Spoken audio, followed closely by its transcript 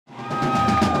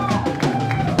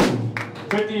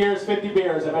years, 50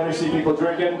 beers. I better see people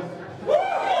drinking.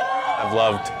 I've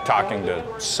loved talking to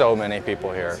so many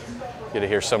people here. You get to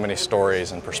hear so many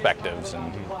stories and perspectives.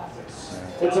 And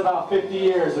it's about 50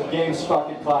 years of Gabe's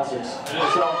fucking classics.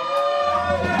 So,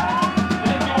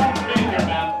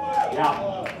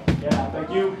 yeah, thank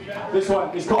you. This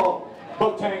one is called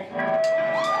Book Tank.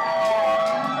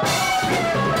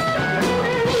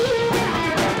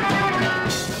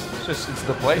 It's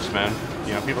the place, man.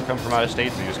 You know, people come from out of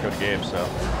state and just go to Gabe, so.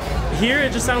 Here,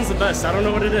 it just sounds the best. I don't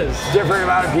know what it is. Different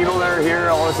amount of people that are here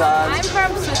all the time. I'm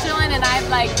from Switzerland and I've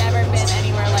never been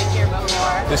anywhere like here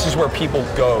before. This is where people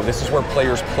go. This is where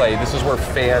players play. This is where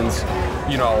fans,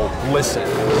 you know, listen.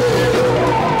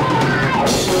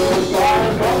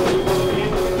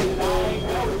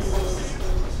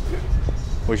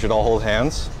 we should all hold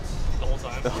hands. The whole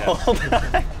time. The whole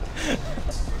time.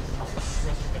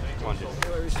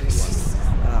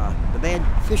 The band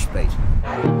Fishbait.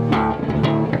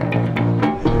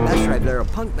 That's right, they're a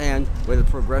punk band with a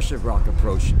progressive rock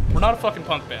approach. We're not a fucking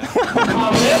punk band.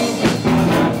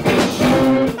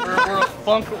 we're a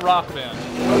funk rock band.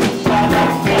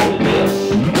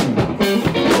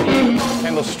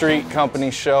 Kendall Street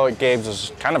Company show at Gabe's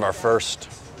was kind of our first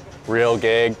real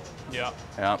gig. Yeah.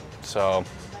 Yeah, so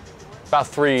about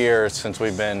 3 years since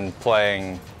we've been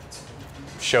playing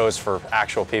shows for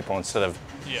actual people instead of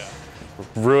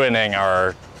ruining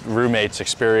our roommates'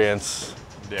 experience.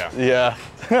 Yeah. Yeah.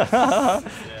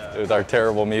 With our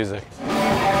terrible music.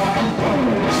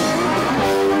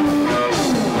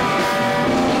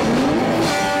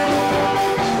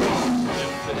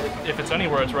 If it's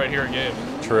anywhere, it's right here at Gabe.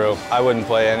 True. I wouldn't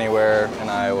play anywhere in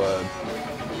Iowa,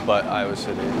 but Iowa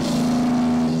City.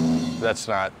 That's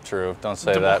not true. Don't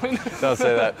say that. Don't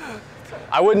say that.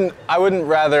 I wouldn't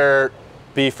rather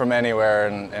be from anywhere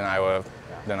in Iowa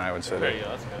than Iowa City. There you go.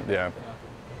 That's good. Yeah.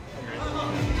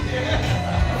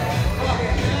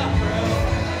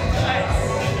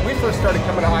 We first started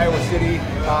coming to Iowa City,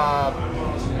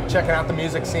 checking out the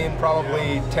music scene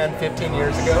probably 10, 15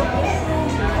 years ago.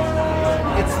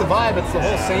 It's the vibe, it's the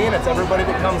whole scene, it's everybody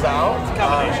that comes out. It's a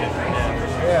combination.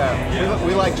 Yeah,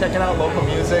 we like checking out local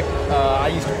music. I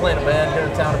used to play in a band here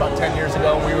in town about 10 years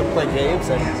ago. We would play Gabe's,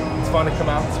 and it's fun to come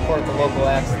out and support the local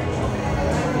acts.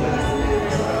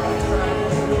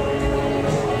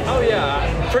 Oh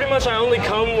yeah, pretty much I only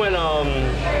come when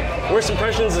Worst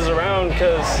Impressions is around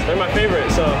because they're my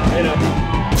favorite, so, you know.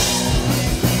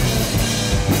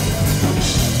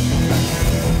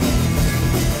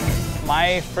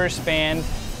 My first band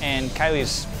and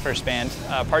Kylie's first band,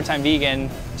 Part-Time Vegan,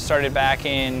 started back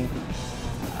in,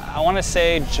 I want to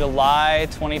say July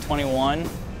 2021.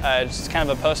 It's kind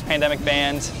of a post-pandemic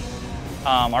band.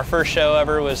 Our first show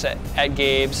ever was at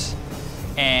Gabe's,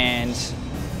 and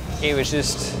it was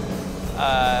just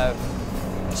a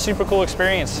super cool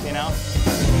experience, you know?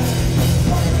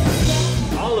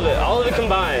 All of it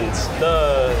combined.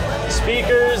 The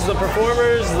speakers, the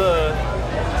performers, the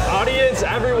audience,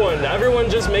 everyone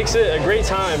just makes it a great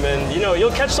time. And you know,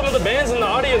 you'll catch some of the bands in the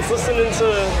audience listening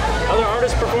to other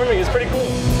artists performing. It's pretty cool.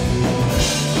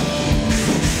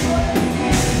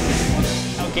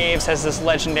 Gabe's has this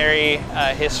legendary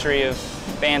history of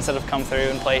bands that have come through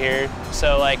and play here.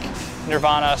 So like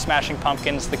Nirvana, Smashing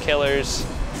Pumpkins, The Killers,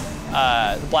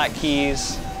 the Black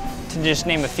Keys, to just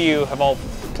name a few, have all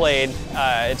played.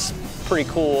 It's pretty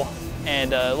cool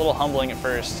and a little humbling at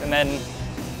first, and then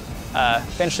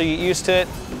eventually you get used to it,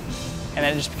 and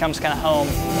then it just becomes kind of home.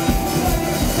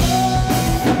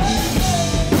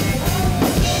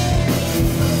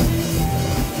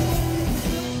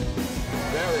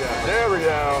 There we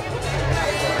go.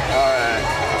 All right.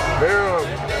 Boom.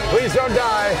 Please don't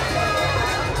die.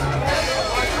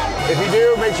 If you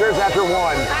do, make sure it's after 1.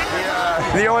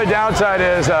 The only downside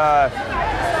is a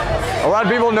lot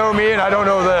of people know me and I don't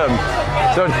know them.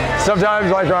 So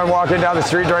sometimes, like, when I'm walking down the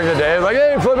street during the day, like,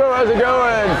 hey, Flippo, how's it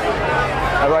going?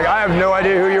 I'm like, I have no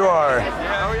idea who you are.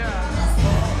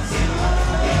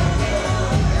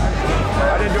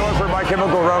 I did do it for My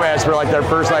Chemical Romance for like their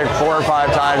first like 4 or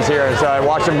 5 times here. So I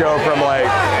watched them go from like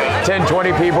 10,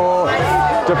 20 people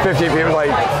to 50 people,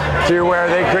 like, to where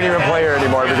they couldn't even play here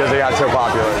anymore because they got so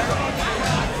popular.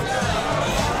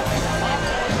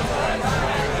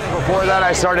 Before that,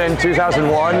 I started in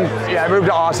 2001. Yeah, I moved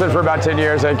to Austin for about 10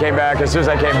 years and came back. As soon as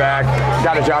I came back,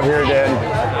 got a job here again.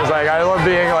 It was like, I love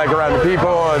being like around the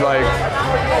people and like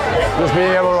just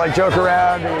being able to like joke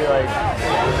around and like,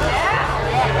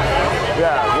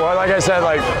 yeah, well, like I said,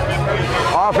 like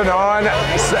off and on,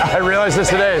 I realized this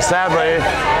today, sadly,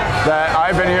 that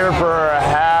I've been here for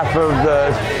half of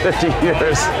the 50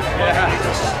 years. Yeah.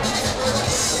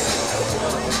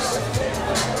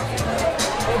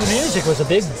 music was a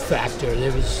big factor.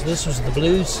 This was the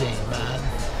blues scene, man.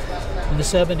 In the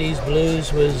 70s,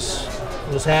 blues was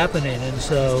happening, and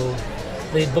so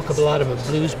they'd book up a lot of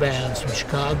blues bands from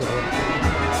Chicago.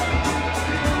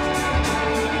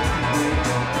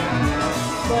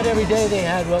 But every day they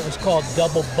had what was called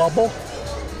double bubble,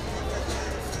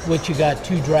 which you got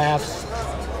 2 drafts.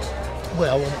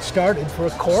 Well, when it started for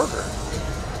 $0.25.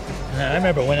 And I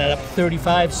remember when it went up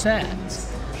 35 cents.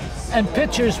 And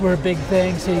pitchers were a big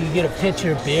thing, so you could get a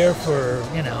pitcher of beer for,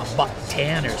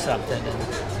 $1.10 or something. And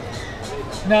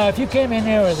now, if you came in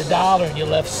there with $1 and you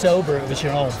left sober, it was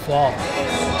your own fault.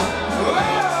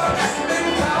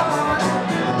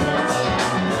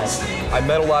 I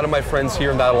met a lot of my friends here,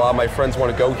 and not a lot of my friends want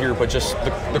to go here, but just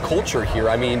the culture here.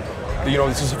 I mean,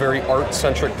 this is a very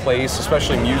art-centric place,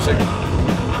 especially music.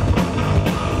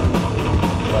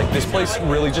 Like, this place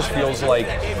really just feels like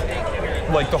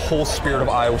the whole spirit of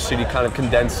Iowa City kind of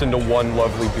condensed into one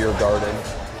lovely beer garden.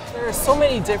 There are so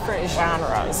many different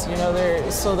genres,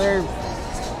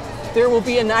 there will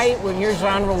be a night when your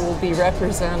genre will be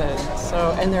represented.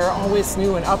 And there are always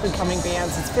new and up-and-coming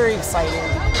bands. It's very exciting.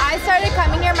 I started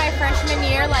coming here my freshman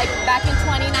year, back in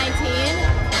 2019.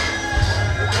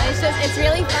 And it's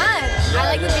really fun. I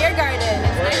like the beer garden.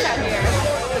 It's nice out here.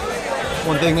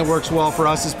 One thing that works well for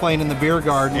us is playing in the beer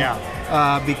garden.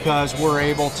 Because we're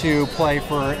able to play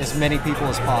for as many people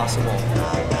as possible.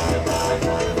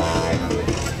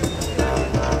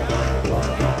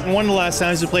 One of the last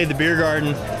times we played the beer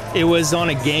garden, it was on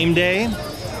a game day.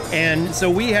 And so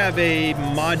we have a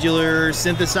modular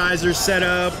synthesizer set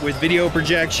up with video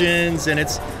projections, and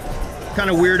it's kind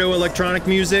of weirdo electronic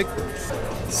music.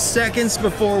 Seconds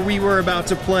before we were about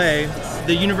to play,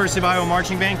 the University of Iowa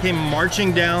marching band came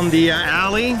marching down the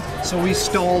alley. So we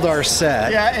stalled our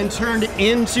set. Yeah, and turned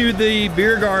into the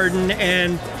beer garden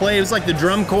and played. It was like the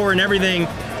drum corps and everything.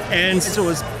 And so it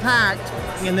was packed.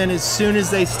 And then as soon as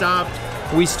they stopped,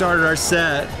 we started our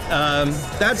set.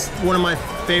 That's one of my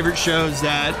favorite shows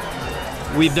that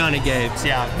we've done at Gabe's.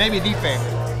 Yeah, maybe the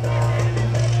favorite.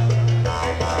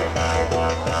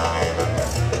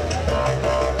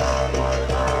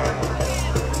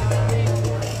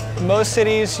 Most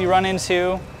cities you run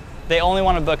into, they only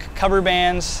want to book cover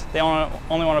bands, they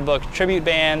only want to book tribute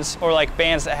bands, or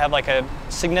bands that have a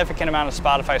significant amount of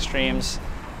Spotify streams,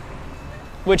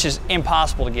 which is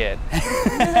impossible to get.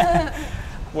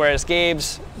 Whereas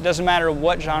Gabe's, doesn't matter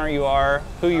what genre you are,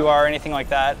 who you are, anything like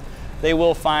that, they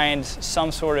will find some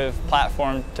sort of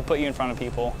platform to put you in front of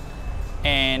people.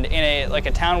 And in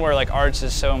a town where arts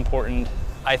is so important,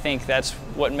 I think that's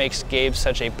what makes Gabe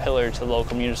such a pillar to the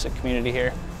local music community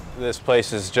here. This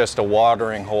place is just a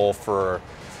watering hole for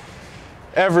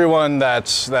everyone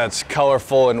that's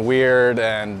colorful and weird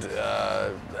and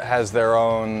has their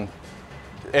own.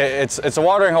 It's a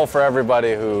watering hole for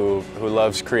everybody who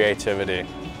loves creativity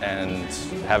and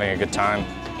having a good time.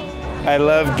 I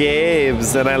love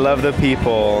Gabe's and I love the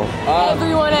people.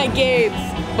 Everyone at Gabe's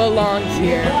belongs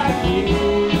here.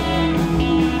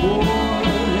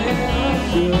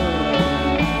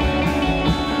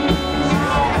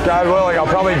 God willing, I'll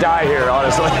probably die here,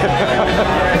 honestly.